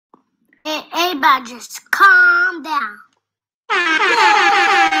Everybody just calm down.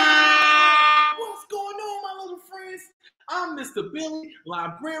 What's going on, my little friends? I'm Mr. Billy,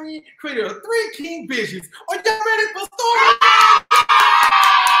 librarian, creator of 3 King Visions. Are y'all ready for Storytime?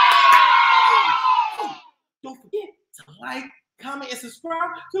 Hey, don't forget to like, comment, and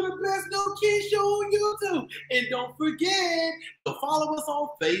subscribe to the best new kids show on YouTube. And don't forget to follow us on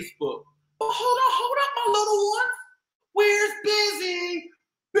Facebook. But hold up, my little ones. Where's Busy?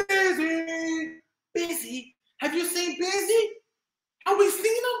 Busy. Have you seen Busy? Have we seen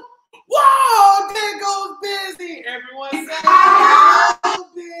him? Whoa, there goes Busy. Everyone say, hello,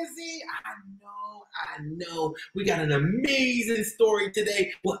 Busy. I know. We got an amazing story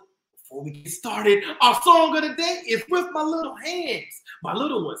today. But before we get started, our song of the day is with my little hands. My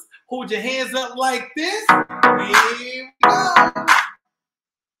little ones, hold your hands up like this. Here we go.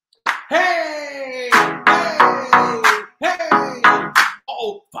 Hey.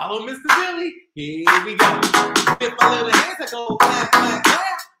 Oh, follow Mr. Billy. Here we go. With my little hands, I go clap, clap,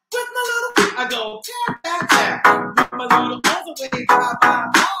 clap. With my little feet, I go tap, tap, tap. With my little arms, I wave, blah, blah,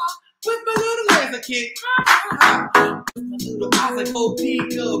 blah. With my little legs, I kick, with my little eyes, I go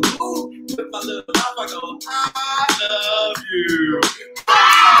peek-a-boo. With my little mouth, I go, I love you. Good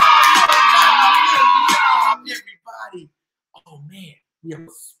job, everybody. Oh, man, we have a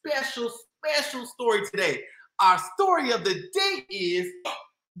special story today. Our story of the day is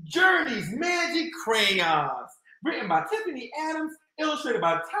Journey's Magic Crayons, written by Tifffany Adams, illustrated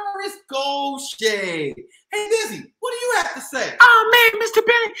by Tyrus Goshay. Hey, Busy, what do you have to say? Oh, man, Mr.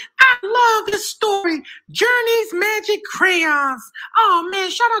 Billy, I love this story, Journey's Magic Crayons. Oh, man,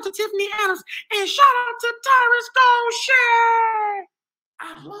 shout out to Tifffany Adams and shout out to Tyrus Goshay.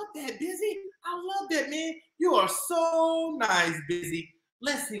 I love that, Busy. I love that, man. You are so nice, Busy.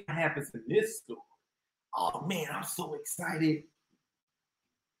 Let's see what happens in this story. Oh, man, I'm so excited.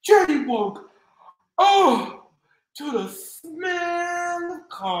 Journey woke, to the smell of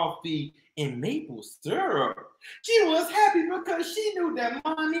coffee and maple syrup. She was happy because she knew that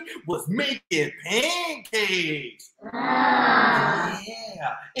Mommy was making pancakes.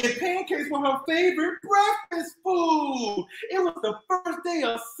 Yeah, and pancakes were her favorite breakfast food. It was the first day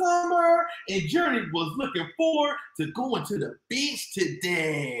of summer, and Journey was looking forward to going to the beach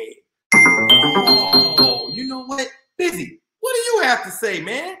today. Oh, you know what? Busy, what do you have to say,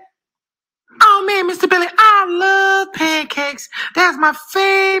 man? Oh, man, Mr. Billy, I love pancakes. That's my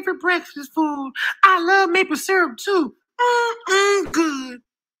favorite breakfast food. I love maple syrup, too. Good.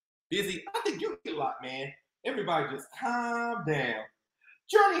 Busy, I think you get a lot, man. Everybody just calm down.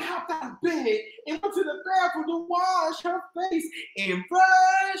 Journey hopped out of bed and went to the bathroom to wash her face and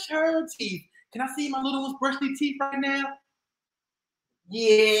brush her teeth. Can I see my little ones brush their teeth right now?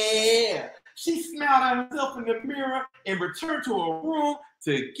 Yeah. She smiled at herself in the mirror and returned to her room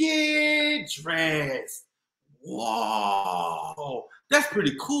to get dressed. Whoa, that's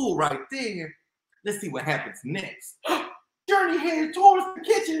pretty cool right there. Let's see what happens next. Journey headed towards the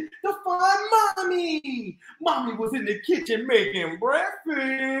kitchen to find Mommy. Mommy was in the kitchen making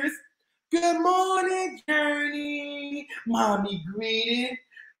breakfast. Good morning, Journey, Mommy greeted.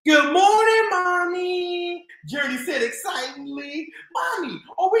 Good morning, Mommy, Journey said excitedly. Mommy,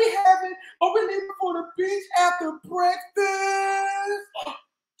 are we leaving for the beach after breakfast?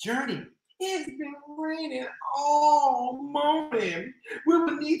 Journey, it's been raining all morning. We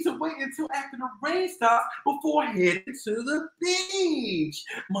will need to wait until after the rain stops before heading to the beach.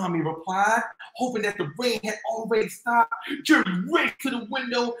 Mommy replied, hoping that the rain had already stopped. Journey raced to the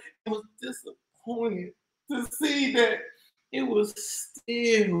window and was disappointed to see that it was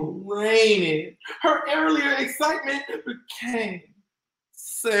still raining. Her earlier excitement became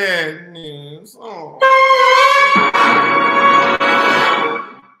sadness. Oh.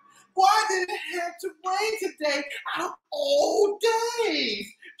 Why did it have to rain today out of all days?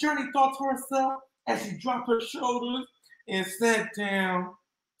 Journey thought to herself as she dropped her shoulders and sat down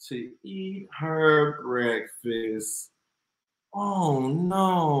to eat her breakfast. Oh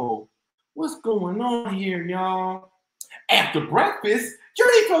no, what's going on here, y'all? After breakfast,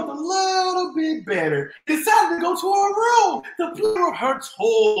 Journey felt a little bit better. Decided to go to her room to play with her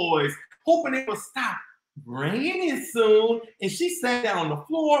toys, hoping it would stop raining soon. And she sat down on the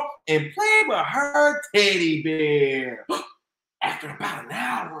floor and played with her teddy bear. After about an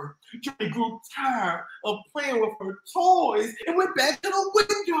hour, Journey grew tired of playing with her toys and went back to the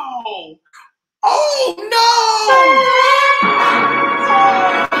window. Oh no!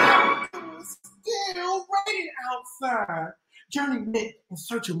 It was still raining outside. Journey went in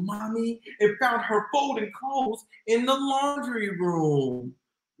search of Mommy and found her folding clothes in the laundry room.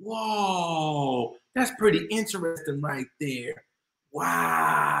 Whoa, that's pretty interesting right there.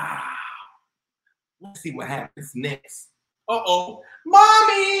 Wow. Let's see what happens next. Uh-oh.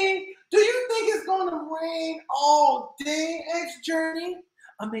 Mommy, do you think it's going to rain all day, asked Journey?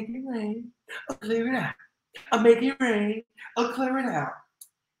 I'll make it rain. I'll clear it out. I'll make it rain. I'll clear it out.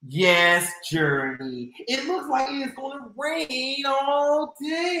 Yes, Journey. It looks like it's going to rain all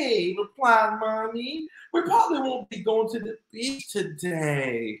day, replied Mommy. We probably won't be going to the beach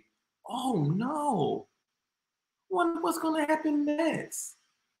today. Oh, no. What's going to happen next?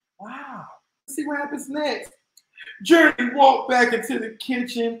 Wow. Let's see what happens next. Journey walked back into the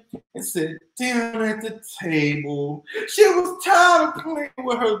kitchen and sat down at the table. She was tired of playing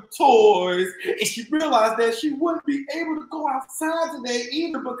with her toys, and she realized that she wouldn't be able to go outside today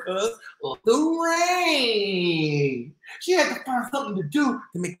either because of the rain. She had to find something to do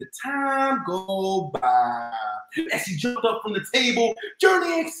to make the time go by. As she jumped up from the table,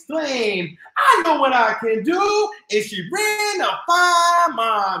 Journey exclaimed, "I know what I can do!" And she ran to find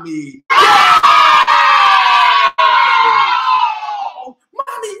Mommy. Oh,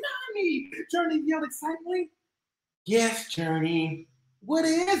 Mommy! Journey yelled excitedly. Yes, Journey. What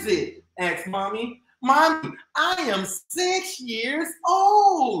is it? Asked Mommy. Mommy, I am 6 years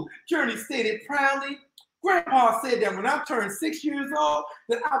old, Journey stated proudly. Grandpa said that when I turn 6 years old,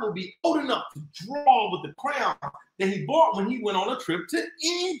 that I will be old enough to draw with the crayon that he bought when he went on a trip to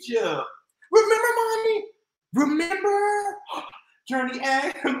Egypt. Remember, Mommy? Remember? Journey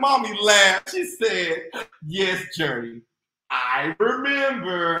asked. Mommy laughed. She said, yes, Journey, I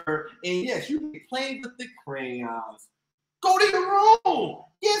remember. And yes, you can play with the crayons. Go to your room,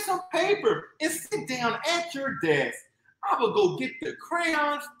 get some paper, and sit down at your desk. I will go get the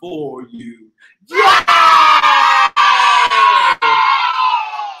crayons for you. Yeah!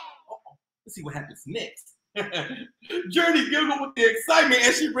 Let's see what happens next. Journey giggled with the excitement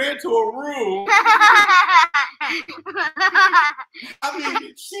as she ran to her room. I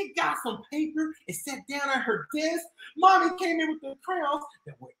mean, she got some paper and sat down at her desk. Mommy came in with the crayons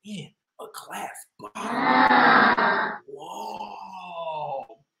that were in a glass bottle. Whoa.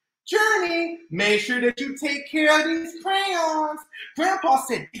 Journey, make sure that you take care of these crayons. Grandpa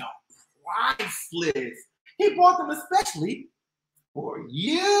said they are priceless. He bought them especially for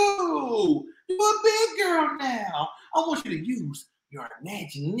you. You're a big girl now. I want you to use your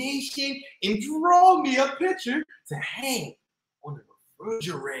imagination and draw me a picture to hang on the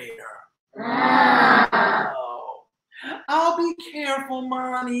refrigerator. Oh, I'll be careful,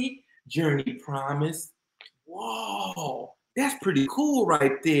 Mommy, Journey promised. Whoa, that's pretty cool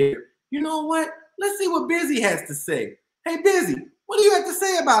right there. You know what? Let's see what Busy has to say. Hey, Busy, what do you have to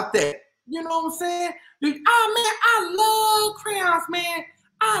say about that? You know what I'm saying? Oh, man, I love crayons, man.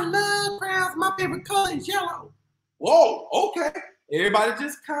 I love crayons. My favorite color is yellow. Whoa, okay. Everybody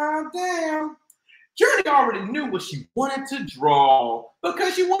just calm down. Journey already knew what she wanted to draw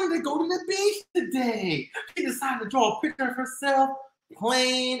because she wanted to go to the beach today. She decided to draw a picture of herself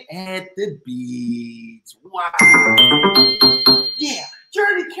playing at the beach. Wow. Yeah,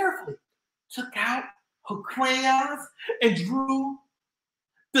 Journey carefully took out her crayons and drew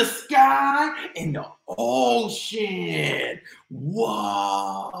the sky and the ocean.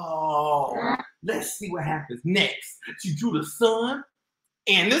 Whoa. Let's see what happens next. She drew the sun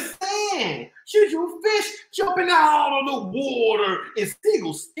and the sand. She drew fish jumping out of the water and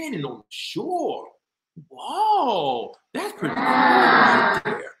seagulls standing on the shore. Whoa, that's pretty cool right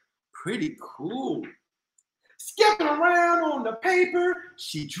there. Pretty cool. Skipping around on the paper,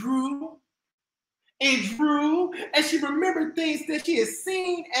 she drew and drew, and she remembered things that she had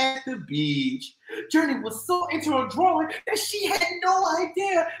seen at the beach. Journey was so into her drawing that she had no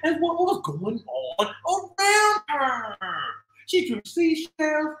idea as what was going on around her. She drew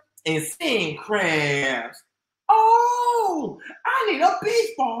seashells and sand crabs. Oh, I need a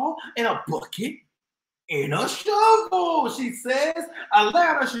beach ball and a bucket and a shovel, she says,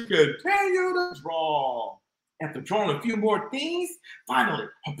 aloud as she continued to draw. After drawing a few more things, finally,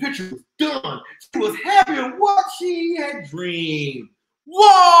 her picture was done. She was happy with what she had dreamed.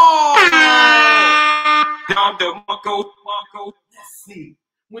 Whoa! Let's see.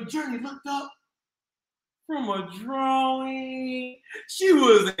 When Journey looked up from a drawing, she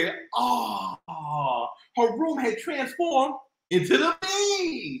was in awe. Her room had transformed into the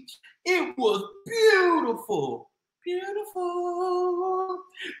beach. It was beautiful. Beautiful.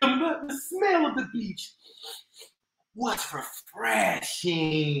 The smell of the beach was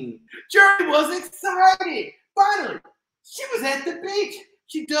refreshing. Journey was excited. Finally, she was at the beach.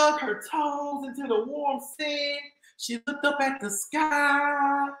 She dug her toes into the warm sand. She looked up at the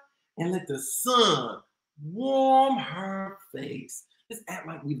sky and let the sun warm her face. Let's act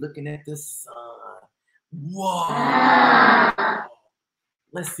like we're looking at the sun. Whoa.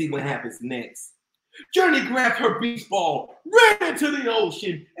 Let's see what happens next. Journey grabbed her beach ball, ran into the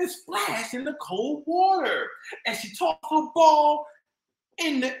ocean, and splashed in the cold water. As she tossed her ball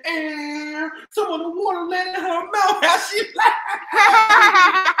in the air, some of the water landed in her mouth as she laughed.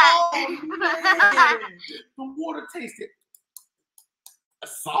 Oh, man. The water tasted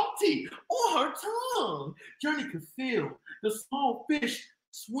salty on her tongue. Journey could feel the small fish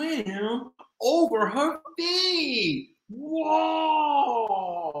swim over her feet. Whoa!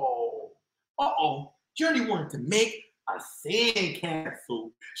 Uh-oh. Journey wanted to make a sand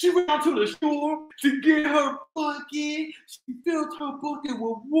castle. She ran to the shore to get her bucket. She filled her bucket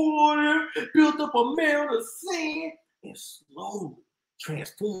with water, built up a mound of sand, and slowly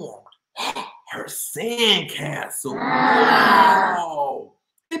transformed her sand castle. Wow!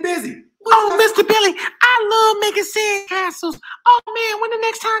 Hey, Busy. Oh, Mr. Billy, I love making sand castles. Oh, man, when the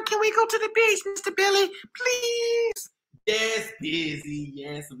next time can we go to the beach, Mr. Billy? Please. Yes, Busy.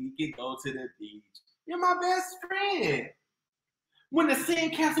 Yes, we can go to the beach. You're my best friend. When the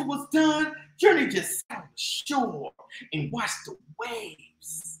sandcastle was done, Journey just sat on the shore and watched the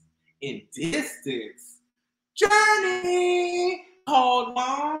waves in distance. Journey, called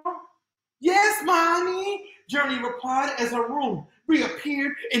Mom. Yes, Mommy, Journey replied as her room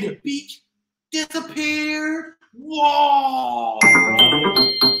reappeared and the beach disappeared. Whoa!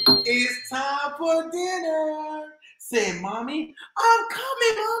 It's time for dinner, said Mommy. I'm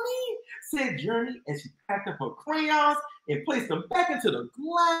coming, Mommy, said Journey as she packed up her crayons and placed them back into the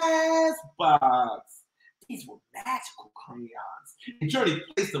glass box. These were magical crayons, and Journey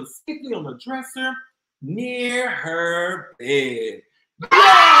placed them safely on the dresser near her bed.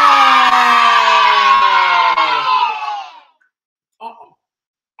 Uh-oh.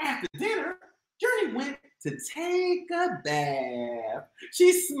 After dinner, Journey went to take a bath.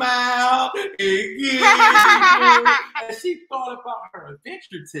 She smiled and giggled as she thought about her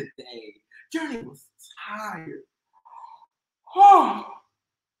adventure today. Journey was tired. Oh,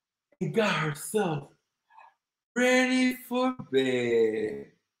 and got herself ready for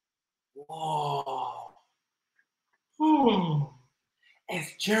bed. Whoa. Oh.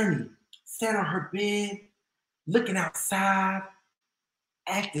 As Journey sat on her bed, looking outside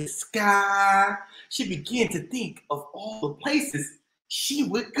at the sky, she began to think of all the places she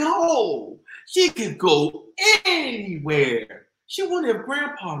would go. She could go anywhere. She wondered if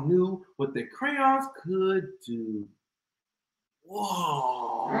Grandpa knew what the crayons could do.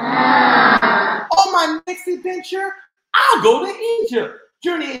 Whoa. On my next adventure, I'll go to Egypt.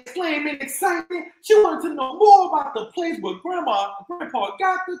 Journey exclaimed in excitement. She wanted to know more about the place where Grandpa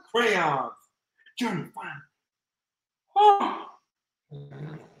got the crayons. Journey finally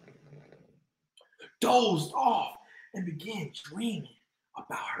dozed off and began dreaming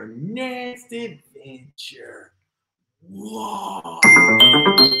about her next adventure. Whoa!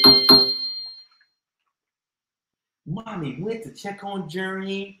 Mommy went to check on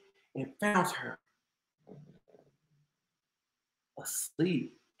Journey and found her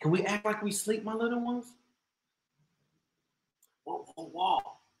asleep. Can we act like we sleep, my little ones? Whoa, whoa, whoa.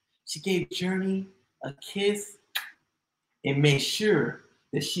 She gave Journey a kiss and made sure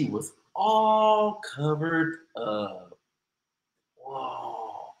that she was all covered up.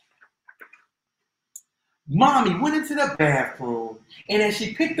 Whoa. Mommy went into the bathroom, and as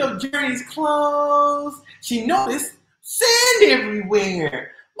she picked up Journey's clothes, she noticed sand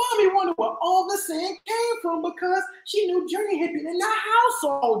everywhere. Mommy wondered where all the sand came from because she knew Journey had been in the house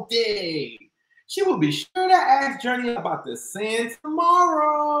all day. She will be sure to ask Journey about the sand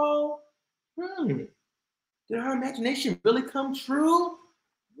tomorrow. Did her imagination really come true?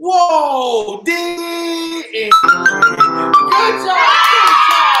 Whoa! Did it? Good job,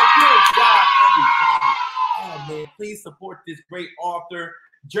 everybody. Oh man, please support this great author,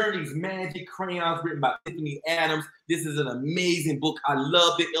 Journey's Magic Crayons, written by Tifffany Adams. This is an amazing book. I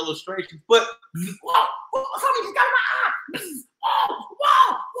love the illustrations, but something just got in my eye.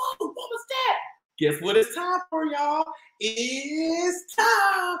 Whoa, what was that? Guess what it's time for, y'all? It's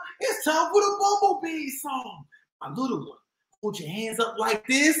time for the Bumblebee song. My little one, hold your hands up like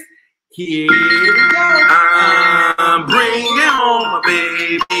this. Here we go. I'm bringing home my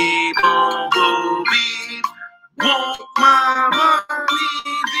baby Bumblebee. Won't my mommy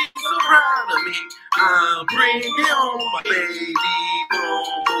be so proud of me? I'm bringing home my baby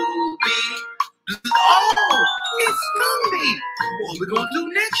Bumblebee. Oh, it's Bumblebee. What we're gonna do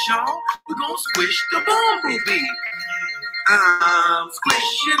next, y'all? We're gonna squish the Bumblebee. I'm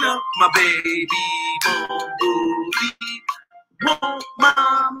squishing up my baby Bumblebee. Won't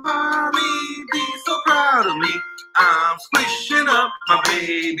my mommy be so proud of me? I'm squishing up my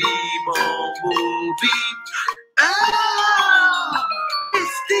baby Bumblebee. Ah,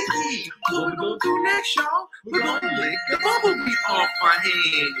 it's the sticky. What we gonna do next, y'all? We're gonna lick the bumblebee off my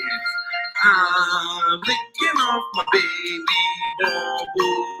hands. I'm licking off my baby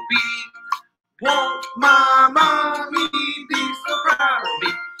bumblebee. Won't my mommy be so proud of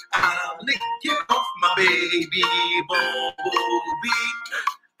me? I'm licking off my baby bumblebee.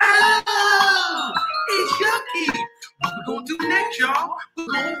 Oh, it's yucky. What we gonna do next, y'all? We're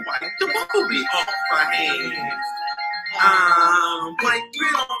gonna wipe the bumblebee off my hands. I'm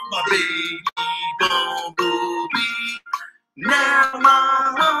wiping off my baby bumblebee. Now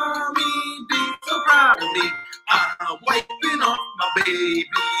my mommy be so proud of me. I'm wiping off my baby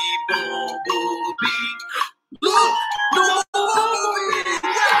bumblebee. Look, no bumblebee.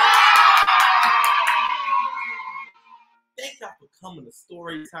 Thank y'all for coming to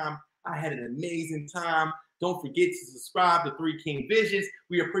Storytime. I had an amazing time. Don't forget to subscribe to Three King Visions.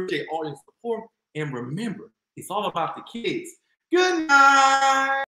 We appreciate all your support. And remember, it's all about the kids. Good night.